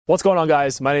What's going on,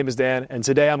 guys? My name is Dan, and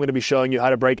today I'm going to be showing you how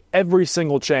to break every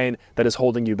single chain that is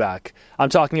holding you back. I'm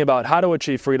talking about how to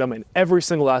achieve freedom in every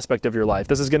single aspect of your life.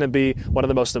 This is going to be one of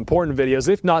the most important videos,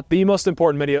 if not the most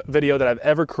important video that I've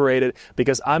ever created,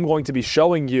 because I'm going to be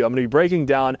showing you, I'm going to be breaking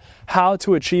down how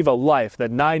to achieve a life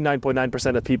that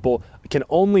 99.9% of people can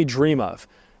only dream of.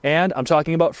 And I'm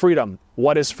talking about freedom.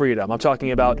 What is freedom? I'm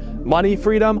talking about money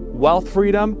freedom, wealth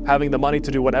freedom, having the money to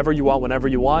do whatever you want, whenever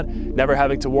you want, never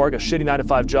having to work a shitty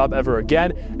 9-to-5 job ever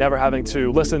again, never having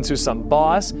to listen to some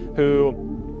boss who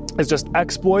is just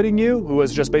exploiting you, who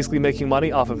is just basically making money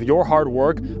off of your hard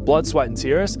work, blood, sweat, and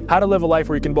tears. How to live a life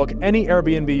where you can book any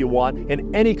Airbnb you want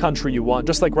in any country you want.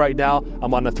 Just like right now,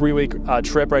 I'm on a 3-week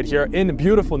trip right here in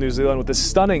beautiful New Zealand with this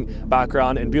stunning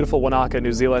background in beautiful Wanaka,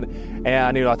 New Zealand.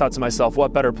 And I thought to myself,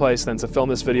 what better place than to film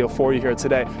this video for you here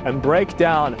today and break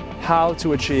down how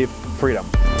to achieve freedom.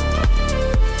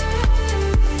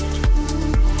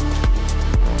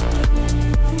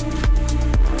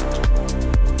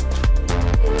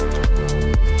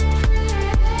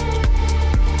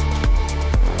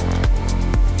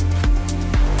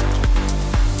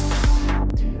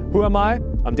 Who am I?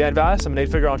 I'm Dan Vass. I'm an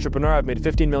 8-figure entrepreneur. I've made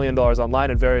 $15 million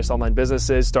online in various online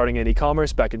businesses, starting in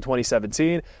e-commerce back in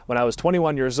 2017. When I was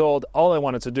 21 years old, all I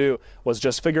wanted to do was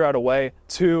just figure out a way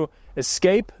to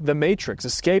escape the matrix,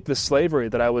 escape the slavery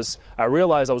that I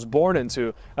realized I was born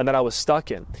into and that I was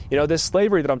stuck in. This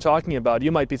slavery that I'm talking about,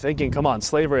 you might be thinking, come on,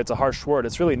 slavery, it's a harsh word.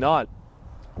 It's really not.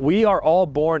 We are all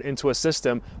born into a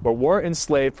system where we're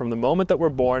enslaved from the moment that we're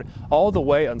born all the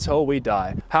way until we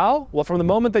die. How? Well, from the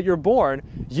moment that you're born,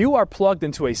 you are plugged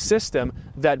into a system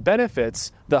that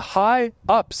benefits the high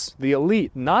ups, the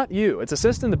elite, not you. It's a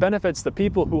system that benefits the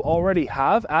people who already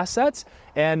have assets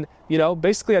and,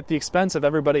 basically at the expense of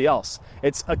everybody else.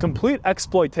 It's a complete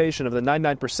exploitation of the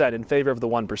 99% in favor of the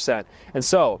 1%. And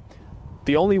so,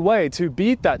 the only way to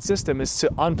beat that system is to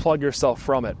unplug yourself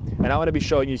from it. And I want to be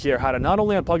showing you here how to not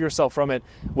only unplug yourself from it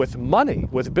with money,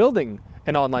 with building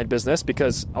an online business,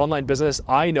 because online business,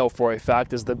 I know for a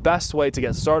fact, is the best way to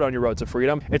get started on your road to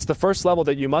freedom. It's the first level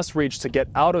that you must reach to get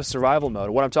out of survival mode.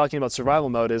 What I'm talking about survival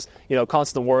mode is,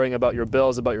 constant worrying about your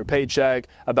bills, about your paycheck,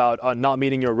 about not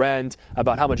meeting your rent,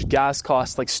 about how much gas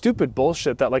costs, like stupid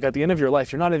bullshit that at the end of your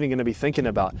life, you're not even going to be thinking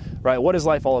about, right? What is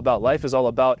life all about? Life is all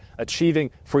about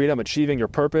achieving freedom, achieving your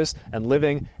purpose, and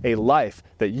living a life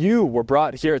that you were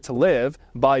brought here to live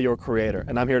by your creator.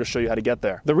 And I'm here to show you how to get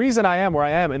there. The reason I am where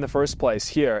I am in the first place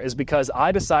here is because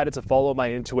I decided to follow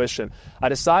my intuition. I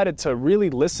decided to really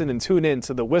listen and tune in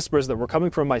to the whispers that were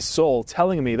coming from my soul,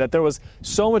 telling me that there was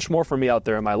so much more for me out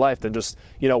there in my life than just,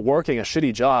 working a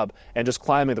shitty job and just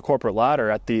climbing the corporate ladder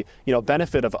at the,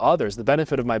 benefit of others, the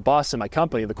benefit of my boss and my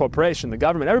company, the corporation, the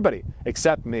government, everybody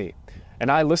except me.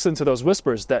 And I listened to those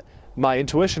whispers that my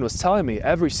intuition was telling me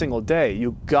every single day,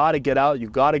 you gotta get out, you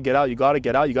gotta get out, you gotta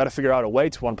get out, you gotta figure out a way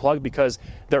to unplug, because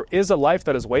there is a life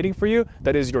that is waiting for you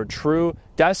that is your true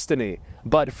destiny.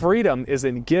 But freedom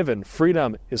isn't given,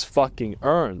 freedom is fucking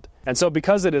earned. And so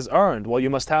because it is earned, well,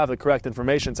 you must have the correct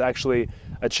information to actually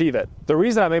achieve it. The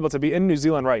reason I'm able to be in New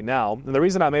Zealand right now, and the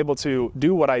reason I'm able to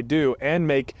do what I do and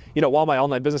make, while my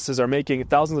online businesses are making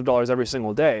thousands of dollars every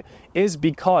single day, is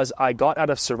because I got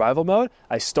out of survival mode,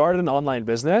 I started an online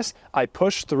business, I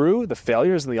pushed through the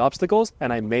failures and the obstacles,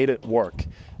 and I made it work.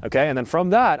 Okay, and then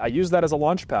from that, I used that as a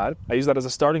launch pad, I used that as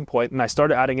a starting point, and I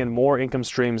started adding in more income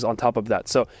streams on top of that.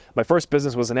 So my first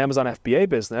business was an Amazon FBA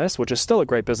business, which is still a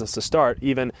great business to start.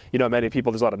 Even, many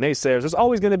people, there's a lot of naysayers. There's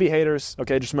always going to be haters,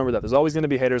 okay? Just remember that. There's always going to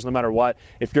be haters no matter what.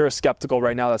 If you're skeptical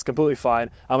right now, that's completely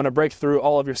fine. I'm going to break through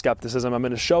all of your skepticism. I'm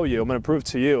going to show you, I'm going to prove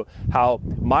to you how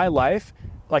my life,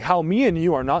 how me and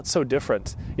you are not so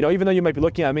different. Even though you might be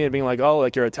looking at me and being like, oh,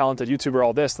 you're a talented YouTuber,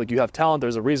 all this, you have talent,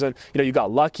 there's a reason, you got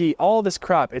lucky, all this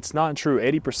crap. It's not true.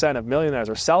 80% of millionaires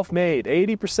are self-made.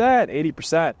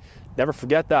 80%. Never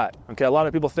forget that. Okay, a lot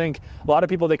of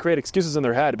people, they create excuses in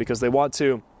their head because they want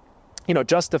to,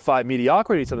 justify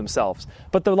mediocrity to themselves.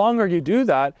 But the longer you do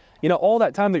that, all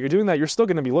that time that you're doing that, you're still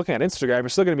going to be looking at Instagram, you're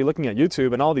still going to be looking at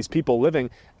YouTube and all these people living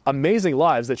amazing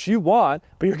lives that you want,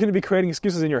 but you're going to be creating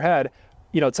excuses in your head,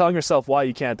 telling yourself why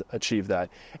you can't achieve that.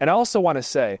 And I also want to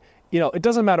say, it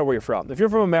doesn't matter where you're from. If you're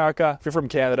from America, if you're from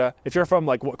Canada, if you're from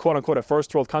quote unquote a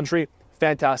first world country,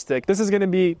 fantastic. This is going to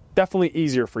be definitely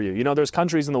easier for you. There's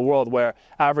countries in the world where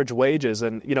average wages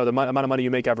and, the amount of money you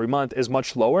make every month is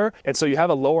much lower. And so you have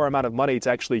a lower amount of money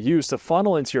to actually use to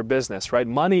funnel into your business, right?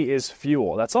 Money is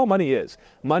fuel. That's all money is.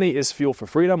 Money is fuel for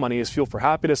freedom. Money is fuel for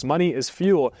happiness. Money is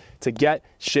fuel to get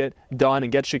shit done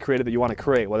and get shit created that you want to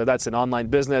create, whether that's an online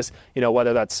business,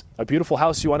 whether that's a beautiful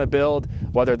house you want to build,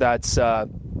 whether that's,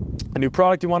 a new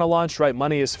product you want to launch, right?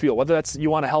 Money is fuel. Whether that's you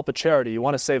want to help a charity, you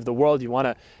want to save the world, you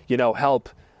want to, help,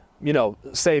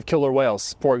 save killer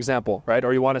whales, for example, right?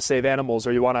 Or you want to save animals,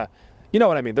 or you want to, you know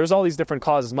what I mean? There's all these different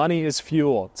causes. Money is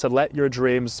fuel to let your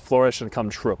dreams flourish and come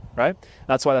true, right?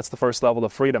 That's why that's the first level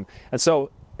of freedom. And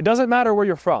so it doesn't matter where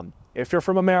you're from. If you're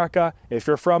from America, if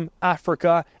you're from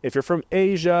Africa, if you're from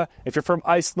Asia, if you're from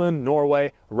Iceland,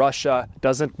 Norway, Russia,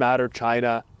 doesn't matter,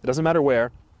 China, it doesn't matter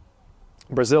where,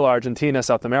 Brazil, Argentina,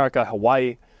 South America,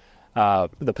 Hawaii,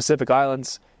 the Pacific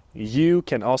Islands, you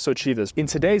can also achieve this. In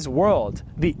today's world,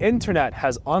 the internet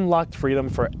has unlocked freedom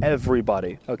for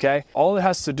everybody, okay? All it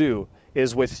has to do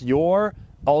is with your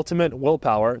ultimate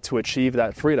willpower to achieve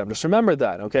that freedom. Just remember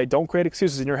that, okay? Don't create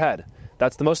excuses in your head.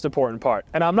 That's the most important part.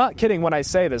 And I'm not kidding when I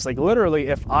say this. Like literally,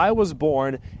 if I was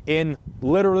born in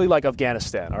literally like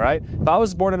Afghanistan, all right? If I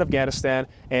was born in Afghanistan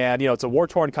and, it's a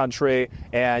war-torn country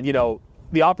and,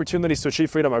 the opportunities to achieve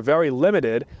freedom are very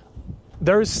limited,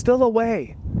 there's still a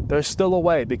way. There's still a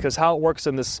way, because how it works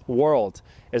in this world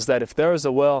is that if there is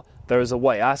a will, there is a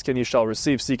way. Ask and you shall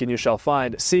receive, seek and you shall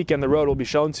find. Seek and the road will be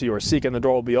shown to you, or seek and the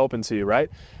door will be open to you, right?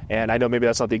 And I know maybe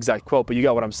that's not the exact quote, but you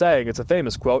got what I'm saying. It's a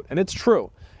famous quote, and it's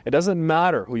true. It doesn't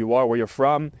matter who you are, where you're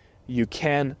from. You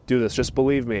can do this. Just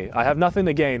believe me. I have nothing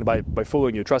to gain by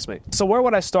fooling you. Trust me. So where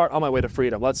would I start on my way to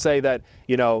freedom? Let's say that,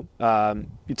 you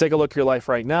take a look at your life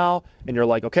right now and you're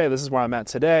like, okay, this is where I'm at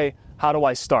today. How do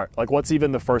I start? Like, what's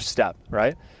even the first step,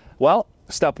 right? Well,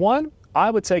 step one, I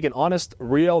would take an honest,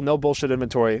 real, no bullshit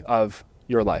inventory of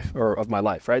your life, or of my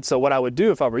life, right? So what I would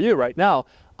do if I were you right now,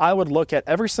 I would look at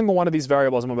every single one of these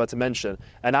variables I'm about to mention,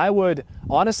 and I would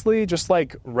honestly just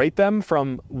rate them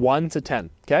from 1 to 10,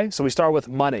 okay? So we start with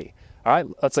money. All right,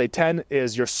 let's say 10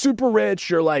 is you're super rich,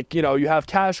 you're you have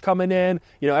cash coming in,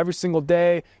 every single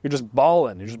day, you're just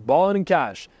balling in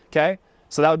cash, okay?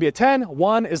 So that would be a 10.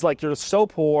 1 is you're so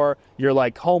poor,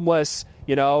 you're homeless,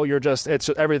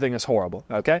 everything is horrible,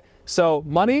 okay? So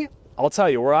money, I'll tell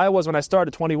you, where I was when I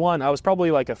started 21, I was probably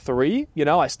a 3,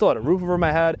 I still had a roof over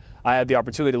my head. I had the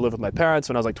opportunity to live with my parents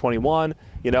when I was 21,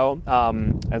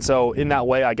 and so in that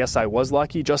way, I guess I was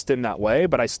lucky just in that way,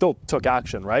 but I still took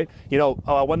action, right?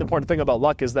 One important thing about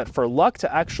luck is that for luck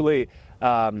to actually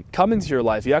come into your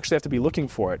life, you actually have to be looking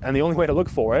for it. And the only way to look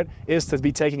for it is to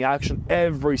be taking action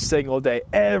every single day.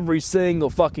 Every single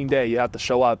fucking day you have to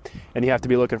show up and you have to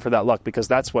be looking for that luck, because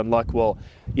that's when luck will,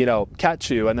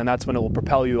 catch you, and then that's when it will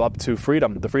propel you up to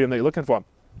freedom, the freedom that you're looking for.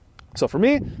 So for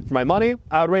me, for my money,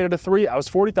 I would rate it a 3. I was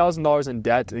 $40,000 in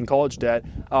debt, in college debt.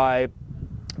 I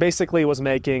basically was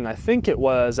making, I think it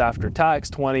was after tax,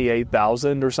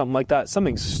 $28,000 or something like that.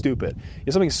 Something stupid.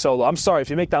 Something so low. I'm sorry if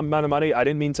you make that amount of money. I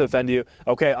didn't mean to offend you.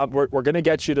 Okay, we're going to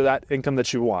get you to that income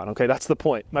that you want. Okay, that's the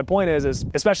point. My point is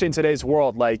especially in today's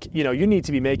world, you need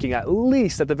to be making at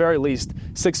the very least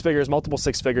 6 figures, multiple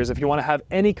 6 figures, if you want to have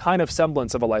any kind of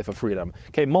semblance of a life of freedom.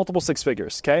 Okay, multiple 6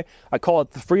 figures. Okay, I call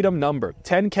it the freedom number.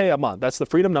 10K a month. That's the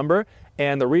freedom number.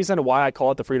 And the reason why I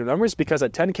call it the freedom number is because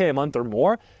at 10K a month or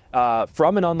more,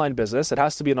 from an online business, it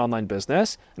has to be an online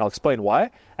business, and I'll explain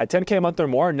why. At 10K a month or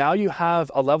more, now you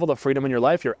have a level of freedom in your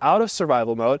life. You're out of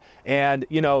survival mode, and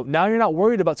now you're not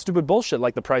worried about stupid bullshit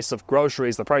like the price of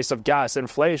groceries, the price of gas,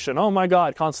 inflation. Oh my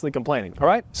God, constantly complaining. All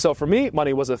right. So for me,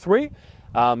 money was a 3.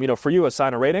 For you,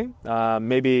 assign a rating.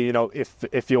 Maybe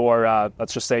if you're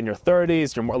let's just say in your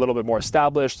 30s, you're a little bit more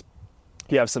established.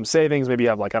 You have some savings, maybe you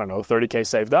have 30K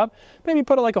saved up, maybe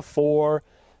put it a 4,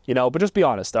 but just be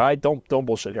honest, all right? Don't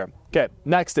bullshit here. Okay,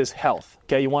 next is health.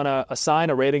 Okay, you want to assign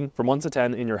a rating from 1 to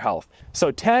 10 in your health.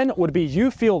 So 10 would be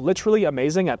you feel literally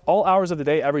amazing at all hours of the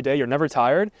day, every day, you're never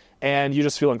tired, and you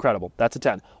just feel incredible. That's a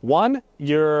 10. 1,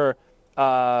 you're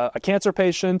a cancer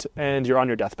patient and you're on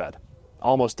your deathbed,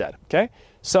 almost dead, okay?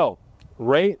 So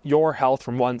rate your health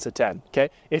from 1 to 10, okay?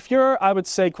 If you're, I would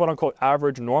say, quote unquote,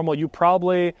 average, normal, you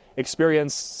probably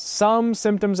experience some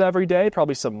symptoms every day,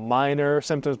 probably some minor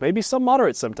symptoms, maybe some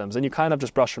moderate symptoms, and you kind of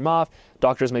just brush them off.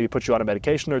 Doctors maybe put you on a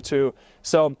medication or 2.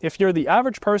 So if you're the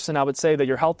average person, I would say that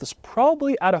your health is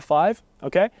probably at a 5,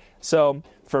 okay? So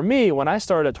for me, when I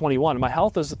started at 21, my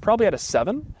health is probably at a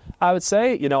 7. I would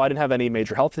say, I didn't have any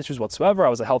major health issues whatsoever. I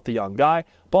was a healthy young guy,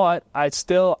 but I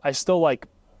still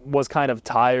was kind of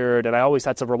tired, and I always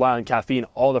had to rely on caffeine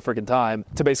all the freaking time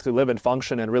to basically live and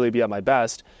function and really be at my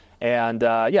best. And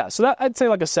so that I'd say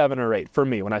a 7 or 8 for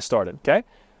me when I started, okay?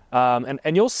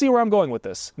 And you'll see where I'm going with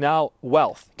this. Now,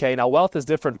 wealth, okay? Now, wealth is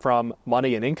different from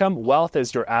money and income. Wealth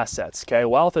is your assets, okay?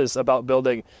 Wealth is about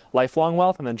building lifelong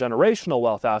wealth and then generational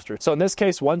wealth after. So in this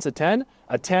case, 1 to 10,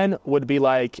 a 10 would be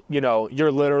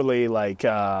you're literally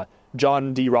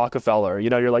John D. Rockefeller,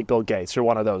 you're like Bill Gates, you're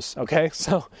one of those, okay?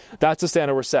 So that's the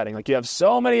standard we're setting. Like you have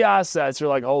so many assets, you're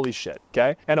like, holy shit,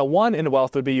 okay? And a 1 in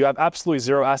wealth would be you have absolutely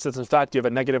zero assets. In fact, you have a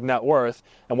negative net worth.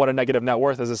 And what a negative net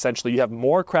worth is essentially you have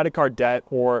more credit card debt,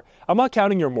 or I'm not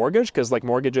counting your mortgage, because like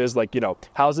mortgages, like,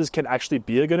 houses can actually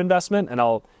be a good investment.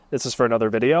 And this is for another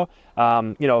video,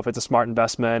 if it's a smart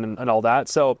investment and all that.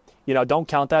 So, don't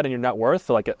count that in your net worth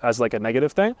as like a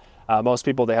negative thing. Most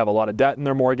people, they have a lot of debt in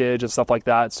their mortgage and stuff like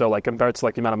that. So like compared to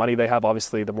like the amount of money they have,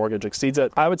 obviously the mortgage exceeds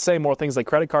it. I would say more things like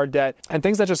credit card debt and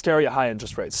things that just carry a high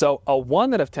interest rate. So a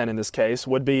 1 out of 10 in this case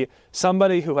would be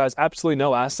somebody who has absolutely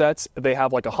no assets. They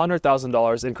have like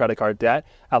 $100,000 in credit card debt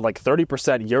at like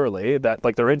 30% yearly, that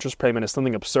like their interest payment is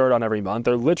something absurd on every month.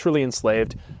 They're literally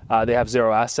enslaved. They have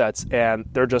zero assets, and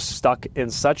they're just stuck in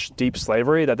such deep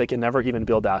slavery that they can never even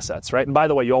build assets, right? And by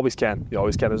the way, you always can.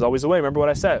 There's always a way. Remember what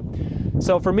I said.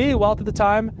 So for me, wealth at the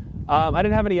time, I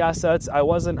didn't have any assets. I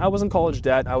was in college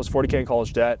debt. I was $40K in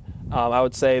college debt. I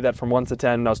would say that from 1 to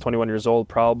 10, when I was 21 years old,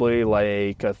 probably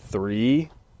like a 3.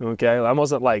 Okay, I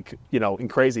wasn't like, in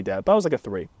crazy debt, but I was like a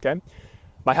 3. Okay,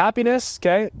 my happiness.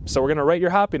 Okay, so we're gonna rate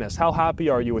your happiness. How happy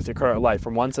are you with your current life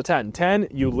from 1 to 10? 10,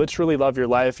 you literally love your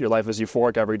life. Your life is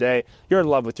euphoric every day. You're in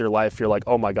love with your life. You're like,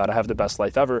 oh my God, I have the best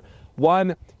life ever.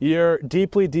 1, you're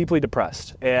deeply, deeply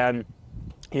depressed, and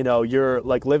you're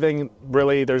like living,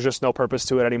 really, there's just no purpose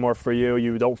to it anymore for you.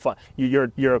 You don't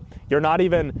you're not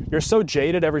even, you're so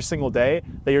jaded every single day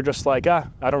that you're just like, I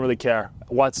don't really care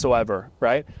whatsoever,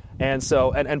 right? And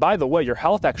so, and by the way, your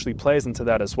health actually plays into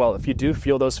that as well. If you do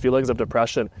feel those feelings of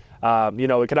depression,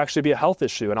 it could actually be a health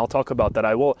issue, and I'll talk about that.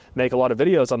 I will make a lot of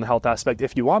videos on the health aspect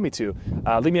if you want me to.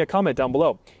 Leave me a comment down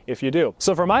below if you do.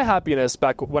 So for my happiness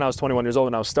back when I was 21 years old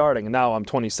and I was starting, and now I'm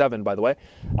 27, by the way,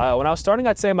 when I was starting,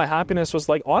 I'd say my happiness was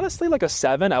like, honestly, like a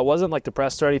 7. I wasn't like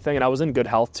depressed or anything, and I was in good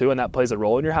health too, and that plays a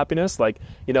role in your happiness. Like,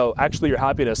 actually your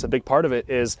happiness, a big part of it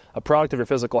is a product of your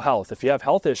physical health. If you have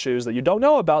health issues that you don't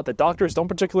know about, that doctors don't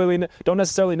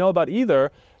necessarily know about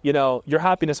either, your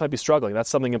happiness might be struggling. That's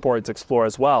something important to explore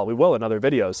as well. We will in other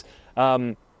videos.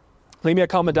 Leave me a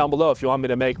comment down below if you want me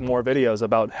to make more videos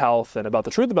about health and about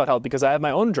the truth about health, because I have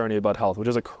my own journey about health, which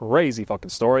is a crazy fucking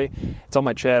story. It's on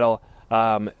my channel.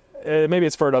 Maybe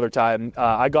it's for another time.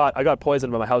 I got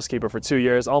poisoned by my housekeeper for 2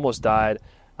 years, almost died,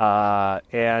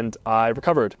 and I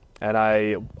recovered. And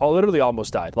I literally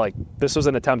almost died. Like, this was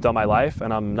an attempt on my life,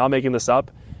 and I'm not making this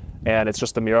up. And it's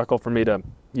just a miracle for me to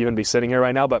even be sitting here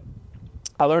right now. But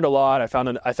I learned a lot. I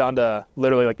found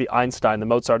literally like the Einstein, the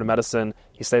Mozart of medicine.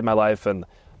 He saved my life and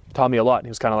taught me a lot. He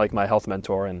was kind of like my health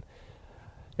mentor. And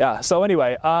yeah, so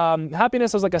anyway,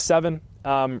 happiness was like a 7.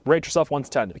 Rate yourself 1 to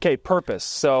 10. Okay, purpose.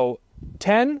 So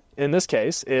 10 in this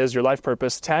case is your life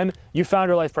purpose. 10, you found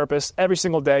your life purpose. Every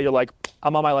single day you're like,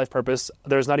 I'm on my life purpose.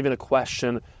 There's not even a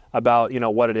question about,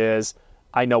 what it is.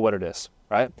 I know what it is.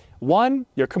 Right? 1,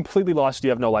 you're completely lost. You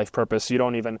have no life purpose. You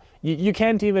don't even, you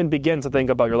can't even begin to think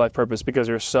about your life purpose because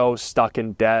you're so stuck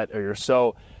in debt, or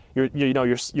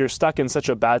you're stuck in such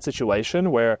a bad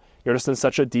situation where you're just in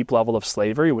such a deep level of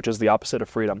slavery, which is the opposite of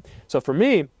freedom. So for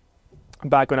me,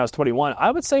 back when I was 21, I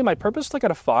would say my purpose was like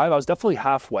at a 5. I was definitely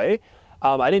halfway.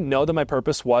 I didn't know that my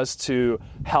purpose was to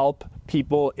help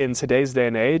people in today's day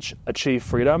and age achieve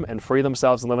freedom and free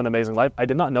themselves and live an amazing life. I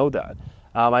did not know that.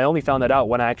 I only found that out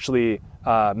when I actually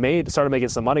started making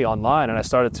some money online, and I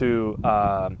started to,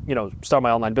 start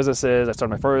my online businesses. I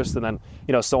started my first, and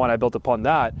then, so on. I built upon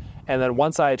that. And then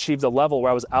once I achieved a level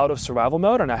where I was out of survival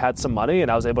mode and I had some money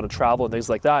and I was able to travel and things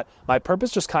like that, my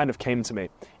purpose just kind of came to me.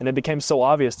 And it became so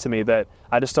obvious to me that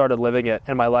I just started living it,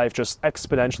 and my life just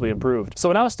exponentially improved. So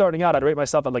when I was starting out, I'd rate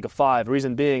myself at like a 5. The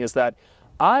reason being is that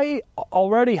I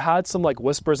already had some like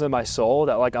whispers in my soul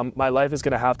that like my life is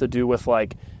going to have to do with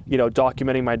like,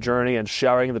 documenting my journey and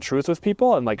sharing the truth with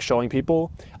people and like showing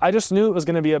people. I just knew it was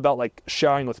going to be about like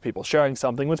sharing with people, sharing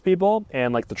something with people,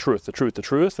 and like the truth.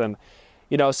 And,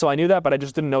 so I knew that, but I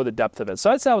just didn't know the depth of it.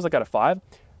 So I'd say I was like at a 5.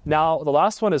 Now, the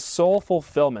last one is soul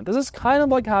fulfillment. This is kind of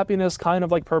like happiness, kind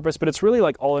of like purpose, but it's really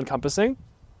like all encompassing.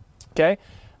 Okay.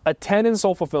 A 10 in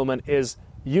soul fulfillment is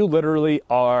you literally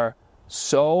are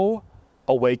so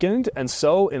awakened and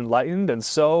so enlightened and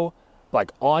so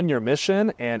like on your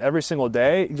mission, and every single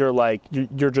day you're like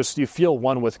you feel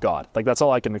one with God. Like, that's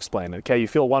all I can explain. Okay, you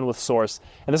feel one with source.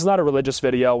 And this is not a religious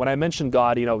video. When I mention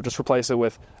God, just replace it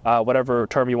with whatever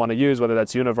term you want to use, whether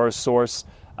that's universe, source.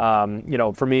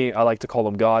 For me, I like to call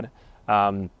them God.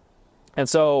 And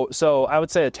so I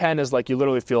would say a 10 is like you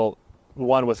literally feel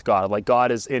one with God. Like,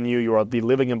 God is in you. You are the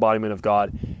living embodiment of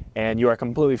God, and you are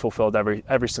completely fulfilled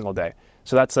every single day.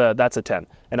 So that's a 10.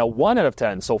 And a 1 out of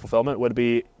 10 soul fulfillment would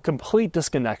be complete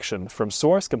disconnection from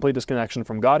source, complete disconnection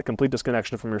from God, complete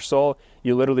disconnection from your soul.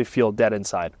 You literally feel dead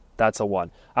inside. That's a 1.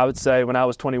 I would say when I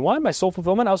was 21, my soul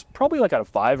fulfillment, I was probably like at a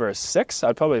 5 or a 6.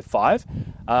 I'd probably 5.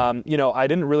 I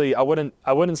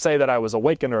wouldn't say that I was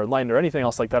awakened or enlightened or anything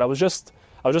else like that. I was just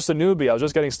a newbie. I was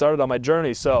just getting started on my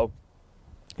journey. So,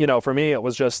 for me, it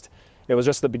was just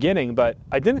the beginning, but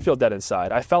I didn't feel dead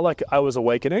inside. I felt like I was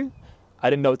awakening. I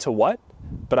didn't know to what,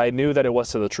 but I knew that it was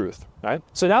to the truth, right?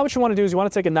 So now what you want to do is you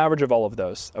want to take an average of all of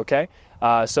those, okay?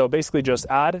 So basically just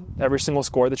add every single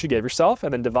score that you gave yourself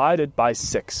and then divide it by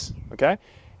 6, okay?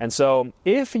 And so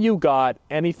if you got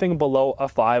anything below a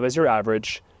 5 as your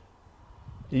average,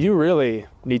 you really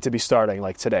need to be starting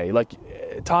like today. Like,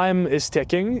 time is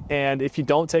ticking, and if you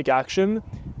don't take action,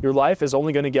 your life is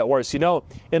only going to get worse.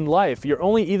 In life, you're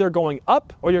only either going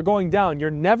up or you're going down.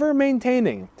 You're never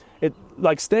maintaining. It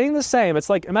like staying the same. It's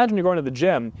like, imagine you're going to the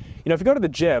gym. If you go to the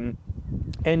gym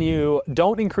and you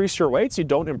don't increase your weights, you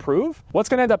don't improve, what's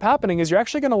going to end up happening is you're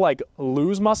actually going to like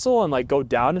lose muscle and like go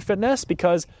down in fitness,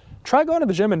 because try going to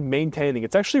the gym and maintaining.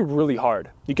 It's actually really hard.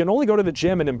 You can only go to the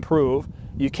gym and improve.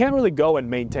 You can't really go and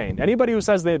maintain. Anybody who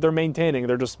says they're maintaining,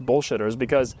 they're just bullshitters,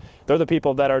 because they're the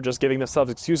people that are just giving themselves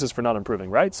excuses for not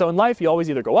improving, right? So in life, you always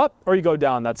either go up or you go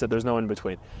down. That's it. There's no in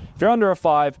between. If you're under a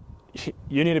 5,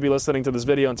 you need to be listening to this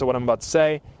video and to what I'm about to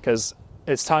say, because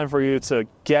it's time for you to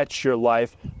get your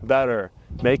life better,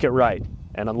 make it right,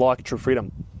 and unlock true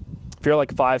freedom. If you're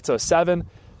like 5 to a 7,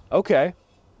 okay,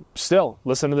 still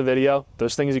listen to the video.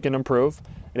 There's things you can improve.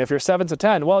 And if you're 7 to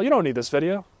 10, well, you don't need this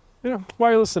video. Why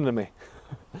are you listening to me?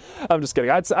 I'm just kidding.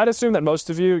 I'd assume that most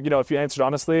of you, if you answered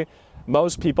honestly,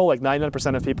 most people, like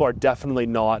 99% of people, are definitely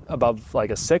not above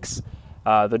like a 6.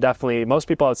 They're definitely, most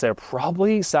people I would say are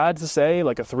probably, sad to say,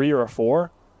 like a 3 or a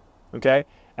 4, okay?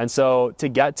 And so to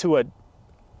get to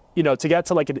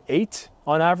like an 8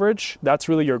 on average, that's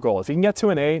really your goal. If you can get to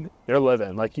an 8, you're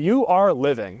living. Like, you are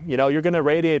living. You're going to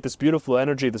radiate this beautiful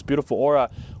energy, this beautiful aura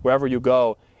wherever you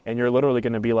go, and you're literally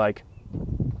going to be like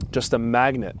just a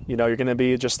magnet. You're going to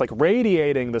be just like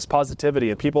radiating this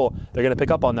positivity, and people, they're going to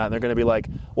pick up on that, and they're going to be like,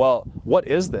 well, what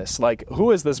is this? Like,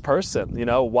 who is this person?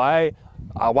 Why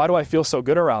do I feel so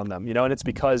good around them? And it's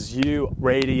because you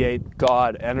radiate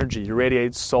God energy. You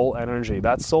radiate soul energy.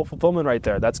 That's soul fulfillment right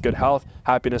there. That's good health,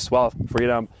 happiness, wealth,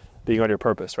 freedom, being on your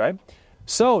purpose, right?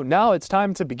 So now it's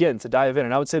time to begin to dive in.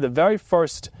 And I would say the very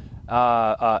first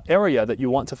area that you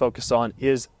want to focus on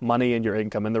is money and your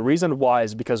income. And the reason why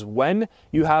is because when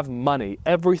you have money,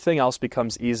 everything else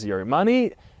becomes easier.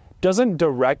 Money doesn't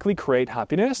directly create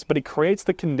happiness, but it creates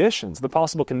the conditions, the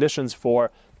possible conditions for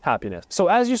happiness. So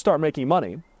as you start making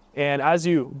money, and as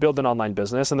you build an online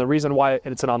business, and the reason why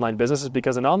it's an online business is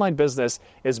because an online business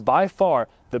is by far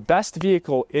the best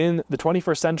vehicle in the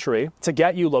 21st century to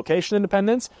get you location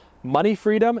independence, money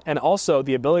freedom, and also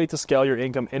the ability to scale your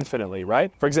income infinitely,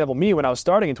 right? For example, me, when I was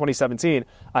starting in 2017,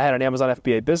 I had an Amazon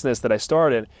FBA business that I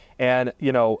started, and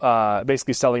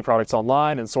basically selling products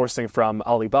online and sourcing from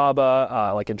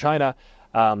Alibaba, like in China.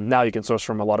 Now you can source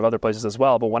from a lot of other places as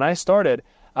well. But when I started,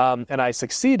 and I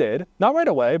succeeded, not right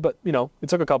away, but it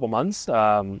took a couple months,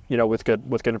 with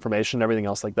good information and everything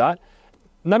else like that.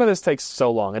 None of this takes so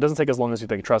long. It doesn't take as long as you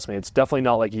think, trust me. It's definitely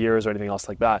not like years or anything else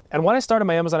like that. And when I started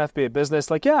my Amazon FBA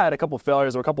business, I had a couple of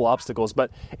failures or a couple of obstacles,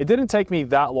 but it didn't take me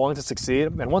that long to succeed.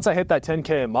 And once I hit that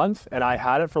 10K a month, and I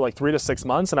had it for like 3 to 6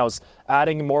 months, and I was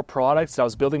adding more products, and I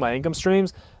was building my income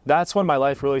streams, that's when my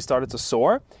life really started to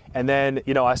soar. And then,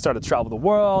 I started to travel the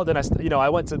world, and I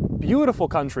went to beautiful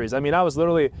countries. I mean, I was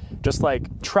literally just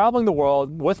like traveling the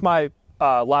world with my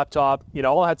laptop.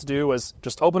 All I had to do was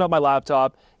just open up my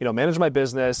laptop, manage my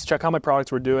business, check how my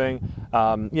products were doing,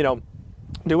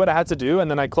 do what I had to do. And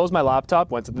then I closed my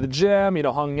laptop, went to the gym,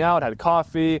 hung out, had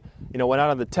coffee, went out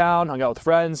of the town, hung out with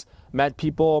friends, met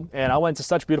people, and I went to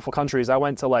such beautiful countries. I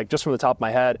went to, just from the top of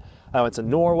my head, I went to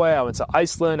Norway, I went to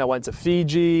Iceland, I went to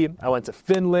Fiji, I went to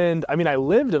Finland. I mean, I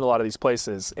lived in a lot of these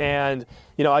places, and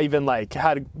I even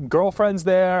had girlfriends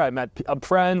there. I met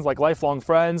friends, lifelong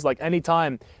friends.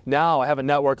 Anytime now I have a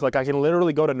network, I can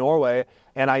literally go to Norway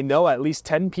and I know at least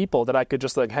 10 people that I could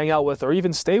just hang out with or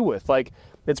even stay with.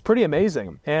 It's pretty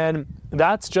amazing. And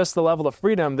that's just the level of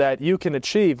freedom that you can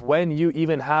achieve when you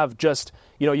even have just,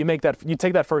 you take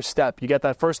that first step, you get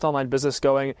that first online business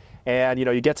going, and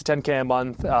you get to 10K a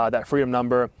month, that freedom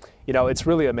number. It's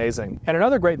really amazing. And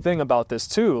another great thing about this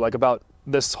too, about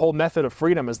this whole method of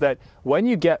freedom is that when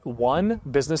you get one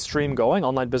business stream going,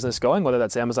 online business going, whether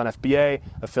that's Amazon FBA,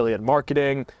 affiliate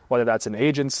marketing, whether that's an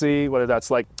agency, whether that's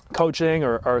like coaching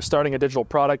or starting a digital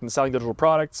product and selling digital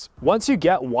products, once you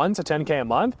get 1 to 10K a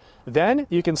month, then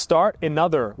you can start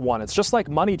another one. It's just like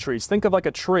money trees. Think of like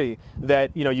a tree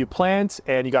that, you plant,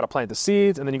 and you got to plant the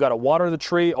seeds, and then you got to water the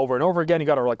tree over and over again. You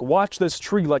got to like watch this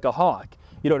tree like a hawk,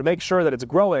 to make sure that it's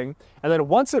growing. And then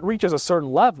once it reaches a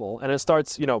certain level and it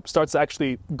starts to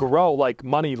actually grow like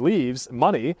money, you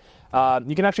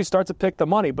can actually start to pick the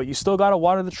money, but you still got to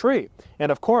water the tree.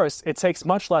 And of course, it takes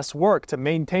much less work to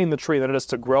maintain the tree than it is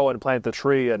to grow and plant the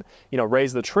tree and,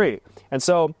 raise the tree. And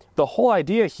so the whole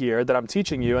idea here that I'm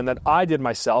teaching you and that I did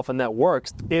myself and that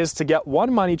works is to get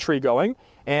one money tree going.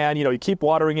 And, you keep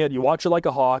watering it, you watch it like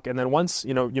a hawk, and then once,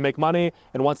 you make money,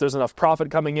 and once there's enough profit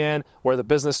coming in where the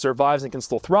business survives and can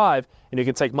still thrive, and you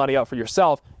can take money out for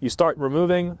yourself, you start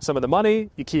removing some of the money,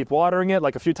 you keep watering it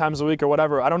like a few times a week or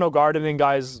whatever. I don't know gardening,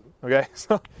 guys, okay?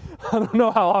 So I don't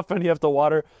know how often you have to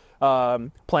water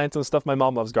plants and stuff. My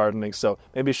mom loves gardening, so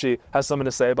maybe she has something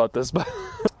to say about this, but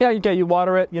yeah, you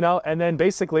water it, and then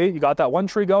basically you got that one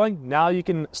tree going. Now you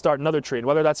can start another tree, and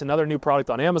whether that's another new product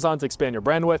on Amazon to expand your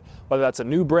brand with, whether that's a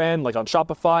new brand like on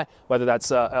Shopify, whether that's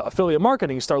affiliate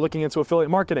marketing, you start looking into affiliate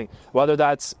marketing, whether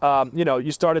that's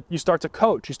you start to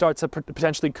coach, you start to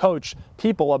potentially coach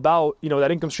people about that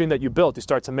income stream that you built. You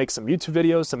start to make some YouTube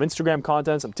videos, some Instagram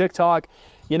content, some TikTok,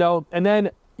 and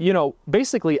then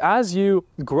basically as you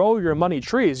grow your money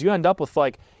trees, you end up with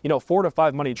like 4 to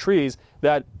 5 money trees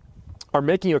that are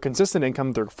making you a consistent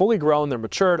income. They're fully grown, they're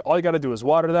matured. All you got to do is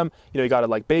water them. You got to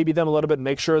like baby them a little bit,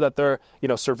 make sure that they're,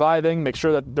 surviving, make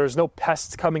sure that there's no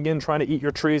pests coming in trying to eat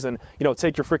your trees and,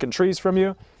 take your freaking trees from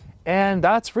you. And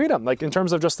that's freedom. Like in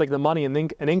terms of just like the money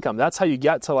and income, that's how you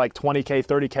get to like 20K,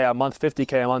 30K a month,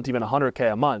 50K a month, even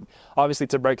 100K a month. Obviously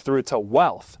to break through to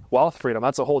wealth freedom,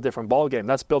 that's a whole different ballgame.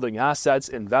 That's building assets,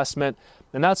 investment,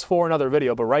 and that's for another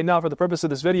video. But right now, for the purpose of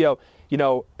this video,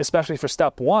 especially for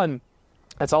step 1,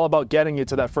 it's all about getting you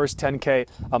to that first 10K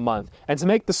a month. And to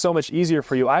make this so much easier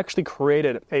for you, I actually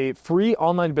created a free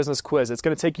online business quiz. It's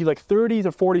going to take you like 30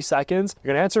 to 40 seconds.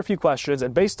 You're going to answer a few questions,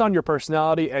 and based on your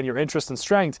personality and your interest and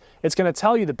strengths, it's going to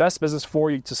tell you the best business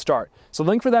for you to start. So the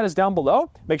link for that is down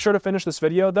below. Make sure to finish this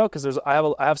video though, because I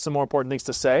have some more important things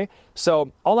to say.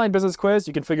 So online business quiz,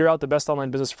 you can figure out the best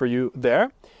online business for you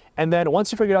there. And then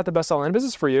once you figure out the best online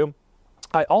business for you,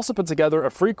 I also put together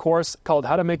a free course called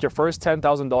How to Make Your First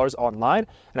 $10,000 Online,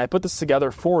 and I put this together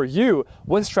for you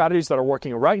with strategies that are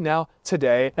working right now,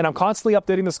 today, and I'm constantly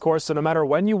updating this course, so no matter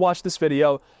when you watch this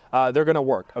video, they're going to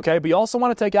work, okay? But you also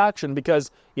want to take action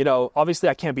because, obviously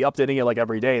I can't be updating it like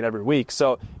every day and every week,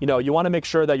 so, you want to make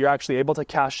sure that you're actually able to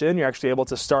cash in, you're actually able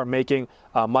to start making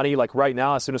money like right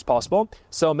now as soon as possible.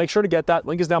 So make sure to get that.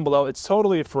 Link is down below. It's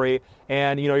totally free,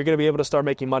 and you're going to be able to start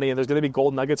making money, and there's going to be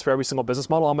gold nuggets for every single business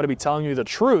model. I'm going to be telling you the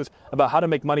truth about how to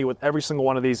make money with every single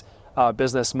one of these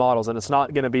business models, and it's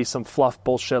not going to be some fluff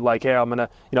bullshit like, hey, I'm going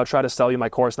to try to sell you my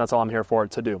course and that's all I'm here for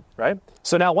to do, right?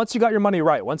 So now once you got your money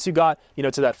right, once you got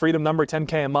to that freedom number,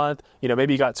 10K a month,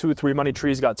 maybe you got 2 or 3 money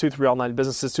trees, you got 2 or 3 online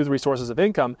businesses, 2 or 3 sources of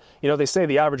income. They say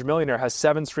the average millionaire has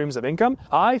 7 streams of income.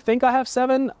 I think I have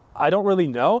 7. I don't really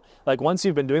know. Like once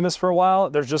you've been doing this for a while,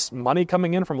 there's just money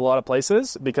coming in from a lot of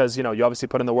places because you obviously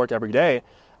put in the work every day,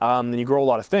 and you grow a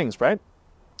lot of things, right?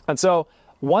 And so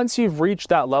once you've reached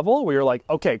that level where you're like,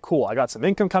 okay, cool, I got some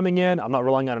income coming in, I'm not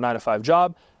relying on a 9-to-5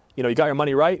 job, you got your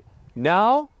money right,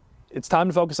 now it's time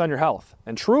to focus on your health.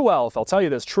 And true wealth, I'll tell you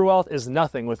this, true wealth is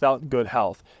nothing without good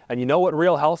health. And you know what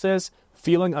real health is?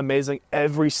 Feeling amazing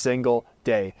every single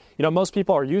day. Most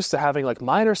people are used to having like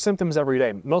minor symptoms every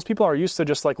day. Most people are used to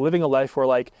just like living a life where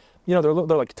like, they're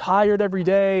like tired every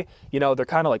day, they're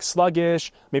kind of like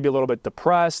sluggish, maybe a little bit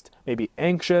depressed, maybe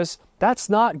anxious. That's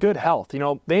not good health.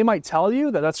 They might tell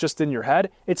you that that's just in your head.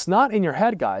 It's not in your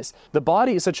head, guys. The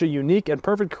body is such a unique and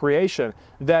perfect creation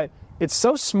that it's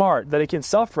so smart that it can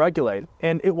self-regulate,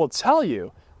 and it will tell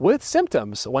you with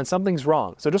symptoms when something's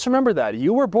wrong. So just remember that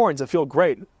you were born to feel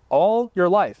great all your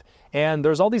life. And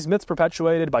there's all these myths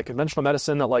perpetuated by conventional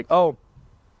medicine that like, oh,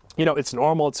 it's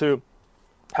normal to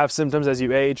have symptoms as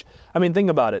you age. I mean,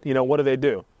 think about it. What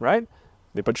do, right?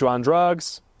 They put you on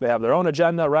drugs. They have their own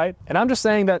agenda, right? And I'm just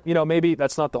saying that, maybe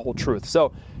that's not the whole truth.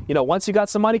 So, once you got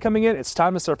some money coming in, it's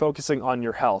time to start focusing on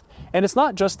your health. And it's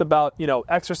not just about,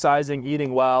 exercising,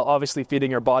 eating well, obviously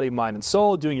feeding your body, mind, and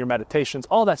soul, doing your meditations.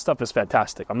 All that stuff is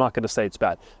fantastic. I'm not going to say it's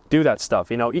bad. Do that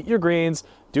stuff, eat your greens,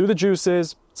 do the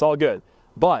juices. It's all good.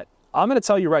 But I'm going to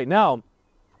tell you right now,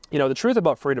 the truth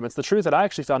about freedom, it's the truth that I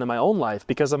actually found in my own life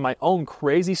because of my own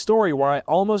crazy story where I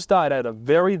almost died. I had a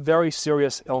very, very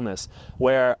serious illness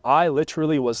where I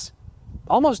literally was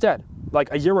almost dead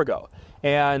like a year ago.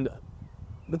 And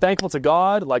thankful to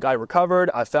God, like I recovered.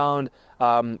 I found,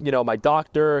 my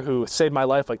doctor who saved my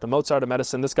life, like the Mozart of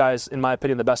medicine. This guy's, in my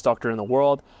opinion, the best doctor in the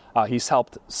world. He's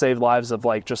helped save lives of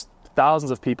like just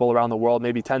thousands of people around the world,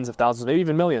 maybe tens of thousands, maybe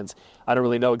even millions. I don't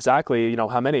really know exactly,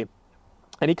 how many.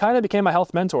 And he kind of became my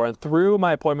health mentor. And through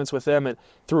my appointments with him and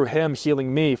through him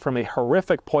healing me from a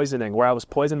horrific poisoning where I was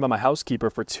poisoned by my housekeeper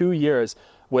for 2 years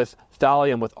with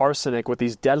thallium, with arsenic, with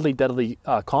these deadly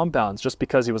compounds, just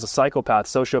because he was a psychopath,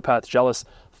 sociopath, jealous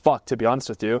fuck, to be honest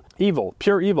with you. Evil,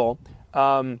 pure evil.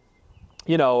 I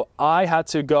had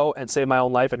to go and save my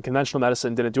own life, and conventional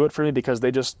medicine didn't do it for me because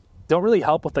they just don't really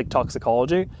help with like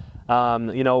toxicology.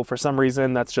 For some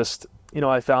reason, that's just,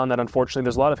 I found that unfortunately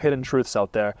there's a lot of hidden truths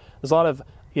out there. There's a lot of,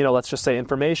 let's just say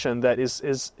information that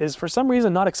is for some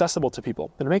reason not accessible to people.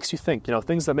 And it makes you think,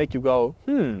 things that make you go,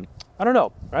 I don't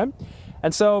know, right?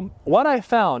 And so what I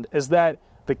found is that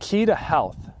the key to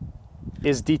health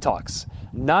is detox.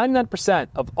 99%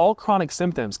 of all chronic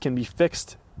symptoms can be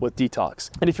fixed with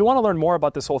detox. And if you want to learn more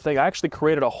about this whole thing, I actually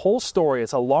created a whole story.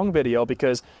 It's a long video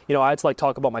because, I had to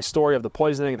talk about my story of the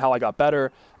poisoning and how I got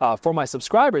better for my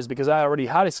subscribers because I already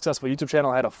had a successful YouTube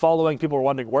channel. I had a following. People were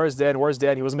wondering, where's Dan? He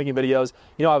wasn't making videos.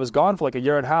 I was gone for like a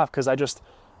year and a half because I just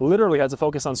literally had to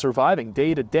focus on surviving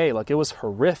day to day. Like it was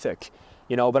horrific,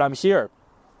 but I'm here.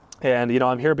 And,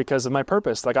 I'm here because of my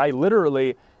purpose. Like I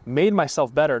literally made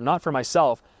myself better, not for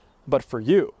myself, but for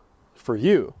you,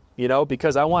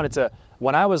 because I wanted to,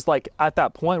 when I was like at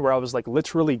that point where I was like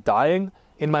literally dying,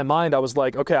 in my mind, I was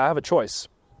like, okay, I have a choice.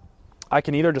 I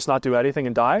can either just not do anything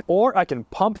and die, or I can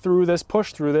pump through this,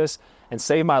 push through this, and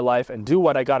save my life and do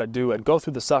what I got to do and go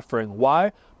through the suffering.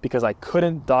 Why? Because I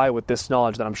couldn't die with this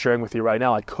knowledge that I'm sharing with you right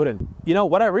now. I couldn't.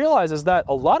 What I realized is that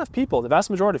a lot of people, the vast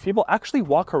majority of people, actually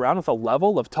walk around with a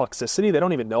level of toxicity they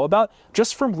don't even know about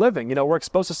just from living. We're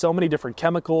exposed to so many different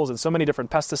chemicals and so many different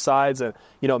pesticides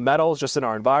and, metals just in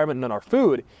our environment and in our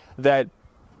food that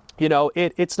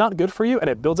it's not good for you, and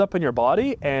it builds up in your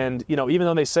body. And, even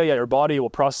though they say, your body will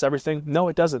process everything, no,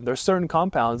 it doesn't. There's certain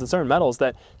compounds and certain metals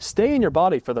that stay in your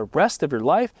body for the rest of your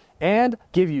life and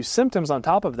give you symptoms on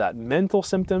top of that. Mental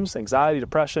symptoms, anxiety,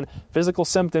 depression, physical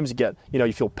symptoms. You get,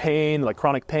 you feel pain, like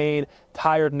chronic pain,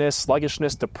 tiredness,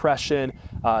 sluggishness, depression.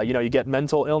 You get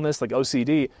mental illness like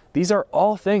OCD. These are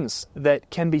all things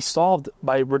that can be solved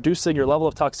by reducing your level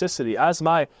of toxicity. As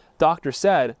my doctor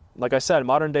said, like I said,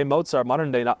 modern day Mozart,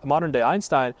 modern day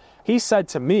Einstein, he said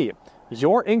to me,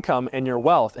 your income and your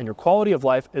wealth and your quality of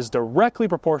life is directly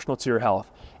proportional to your health.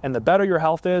 And the better your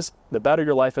health is, the better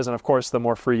your life is, and of course, the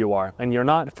more free you are. And you're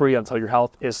not free until your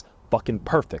health is fucking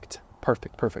perfect.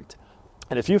 Perfect.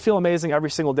 And if you feel amazing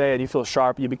every single day and you feel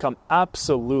sharp, you become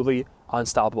absolutely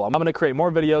unstoppable. I'm going to create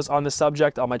more videos on this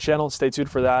subject on my channel. Stay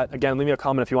tuned for that. Again, leave me a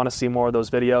comment if you want to see more of those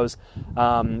videos.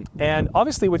 And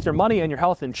obviously with your money and your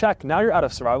health in check, now you're out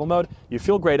of survival mode. You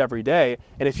feel great every day.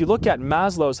 And if you look at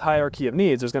Maslow's hierarchy of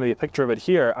needs, there's going to be a picture of it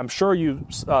here. I'm sure you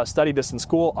studied this in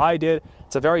school. I did.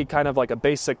 It's a very kind of like a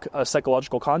basic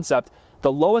psychological concept.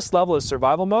 The lowest level is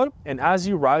survival mode. And as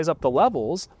you rise up the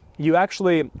levels, you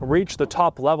actually reach the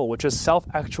top level, which is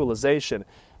self-actualization.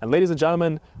 And ladies and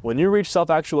gentlemen, when you reach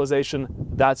self-actualization,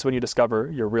 that's when you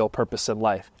discover your real purpose in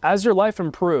life. As your life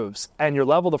improves and your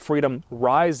level of freedom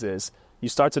rises, you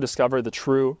start to discover the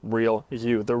true, real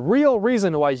you, the real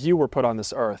reason why you were put on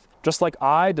this earth. Just like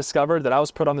I discovered that I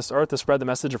was put on this earth to spread the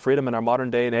message of freedom in our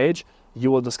modern day and age, you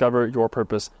will discover your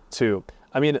purpose too.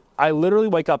 I literally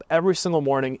wake up every single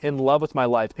morning in love with my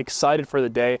life, excited for the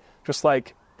day, just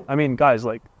like, guys,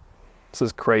 like, this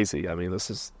is crazy. This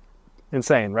is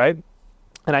insane, right?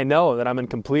 And I know that I'm in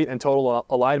complete and total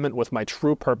alignment with my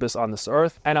true purpose on this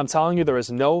earth. And I'm telling you, there is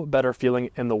no better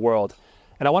feeling in the world.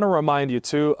 And I want to remind you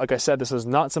too, like I said, this is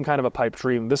not some kind of a pipe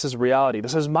dream. This is reality.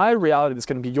 This is my reality. This is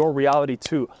going to be your reality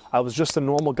too. I was just a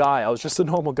normal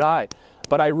guy.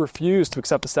 But I refuse to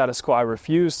accept the status quo. I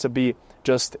refuse to be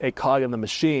just a cog in the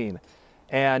machine.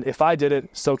 And if I did it,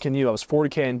 so can you. I was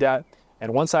 40K in debt.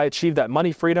 And once I achieved that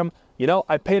money freedom,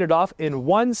 I paid it off in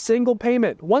one single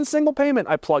payment.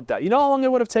 I plugged that. You know how long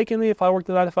it would have taken me if I worked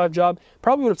a 9-to-5 job?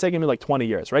 Probably would have taken me like 20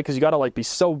 years, right? Because you got to be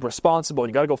so responsible. And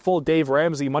you got to go full Dave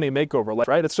Ramsey money makeover,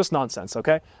 right? It's just nonsense,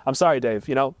 okay? I'm sorry, Dave.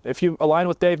 If you align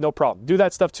with Dave, no problem. Do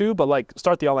that stuff too, but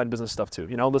start the online business stuff too.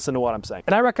 Listen to what I'm saying.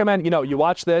 And I recommend, you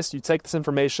watch this, you take this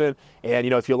information, and,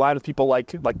 if you align with people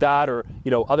like that or,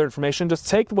 other information, just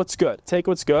take what's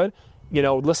good.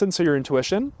 Listen to your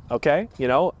intuition, okay?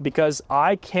 Because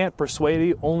I can't persuade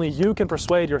you, only you can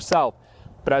persuade yourself.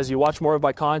 But as you watch more of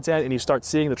my content and you start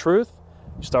seeing the truth,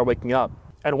 you start waking up.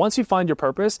 And once you find your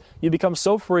purpose, you become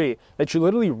so free that you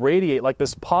literally radiate like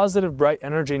this positive, bright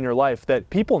energy in your life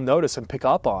that people notice and pick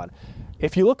up on.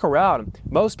 If you look around,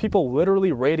 most people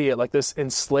literally radiate like this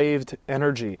enslaved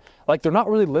energy. Like they're not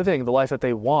really living the life that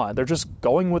they want. They're just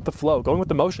going with the flow, going with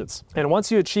the motions. And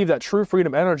once you achieve that true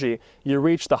freedom energy, you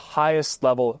reach the highest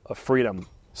level of freedom,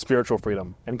 spiritual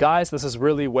freedom. And guys, this is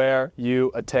really where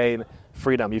you attain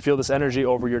freedom. You feel this energy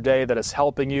over your day that is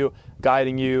helping you,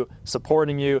 guiding you,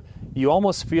 supporting you. You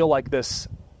almost feel like this,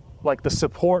 like the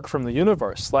support from the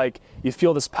universe. Like you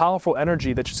feel this powerful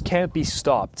energy that just can't be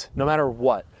stopped, no matter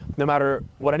what. No matter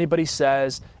what anybody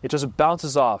says, it just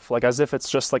bounces off like as if it's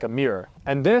just like a mirror.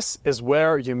 And this is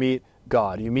where you meet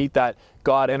God. You meet that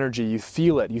God energy. You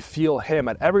feel it. You feel Him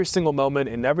at every single moment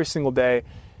in every single day.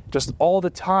 Just all the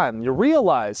time. You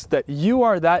realize that you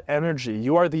are that energy.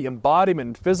 You are the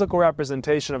embodiment, physical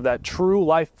representation of that true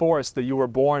life force that you were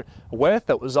born with,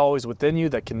 that was always within you,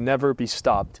 that can never be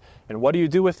stopped. And what do you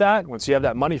do with that? Once you have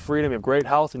that money freedom, you have great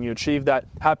health, and you achieve that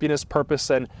happiness, purpose,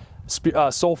 and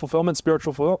soul fulfillment,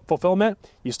 spiritual fulfillment,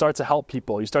 you start to help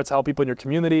people. You start to help people in your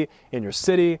community, in your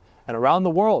city, and around the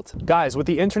world. Guys, with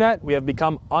the internet, we have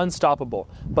become unstoppable,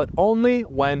 but only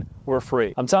when we're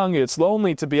free. I'm telling you, it's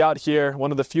lonely to be out here,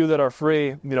 one of the few that are free,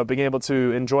 you know, being able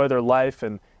to enjoy their life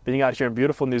and being out here in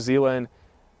beautiful New Zealand.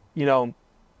 You know,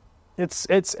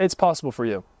 it's possible for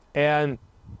you. And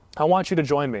I want you to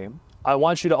join me. I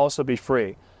want you to also be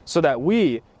free so that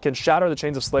we can shatter the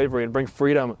chains of slavery and bring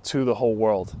freedom to the whole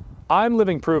world. I'm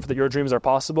living proof that your dreams are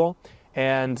possible.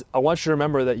 And I want you to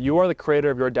remember that you are the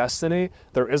creator of your destiny.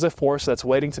 There is a force that's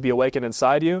waiting to be awakened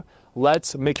inside you.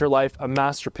 Let's make your life a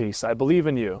masterpiece. I believe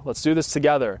in you. Let's do this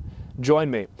together. Join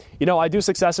me. You know, I do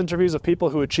success interviews of people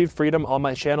who achieve freedom on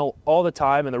my channel all the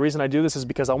time. And the reason I do this is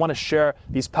because I want to share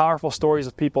these powerful stories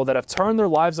of people that have turned their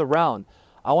lives around.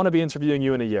 I want to be interviewing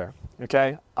you in a year,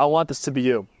 okay? I want this to be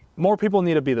you. More people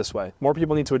need to be this way. More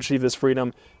people need to achieve this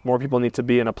freedom. More people need to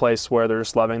be in a place where they're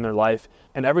just loving their life.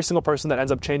 And every single person that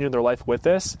ends up changing their life with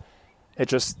this, it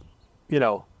just, you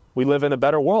know, we live in a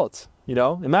better world, you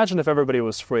know? Imagine if everybody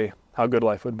was free, how good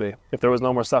life would be, if there was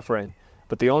no more suffering.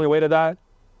 But the only way to that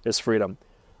is freedom.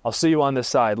 I'll see you on this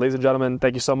side. Ladies and gentlemen,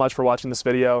 thank you so much for watching this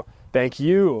video. Thank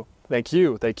you. Thank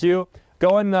you. Thank you.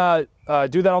 Go and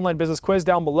do that online business quiz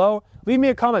down below. Leave me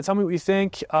a comment. Tell me what you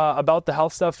think about the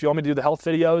health stuff. If you want me to do the health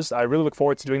videos, I really look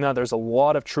forward to doing that. There's a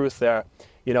lot of truth there.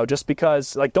 You know, just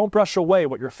because, like, don't brush away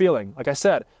what you're feeling. Like I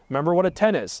said, remember what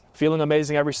attain is. Feeling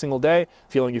amazing every single day,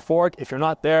 feeling euphoric. If you're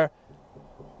not there,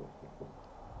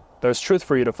 there's truth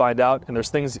for you to find out, and there's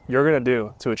things you're going to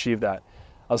do to achieve that.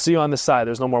 I'll see you on this side.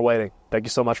 There's no more waiting. Thank you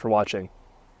so much for watching.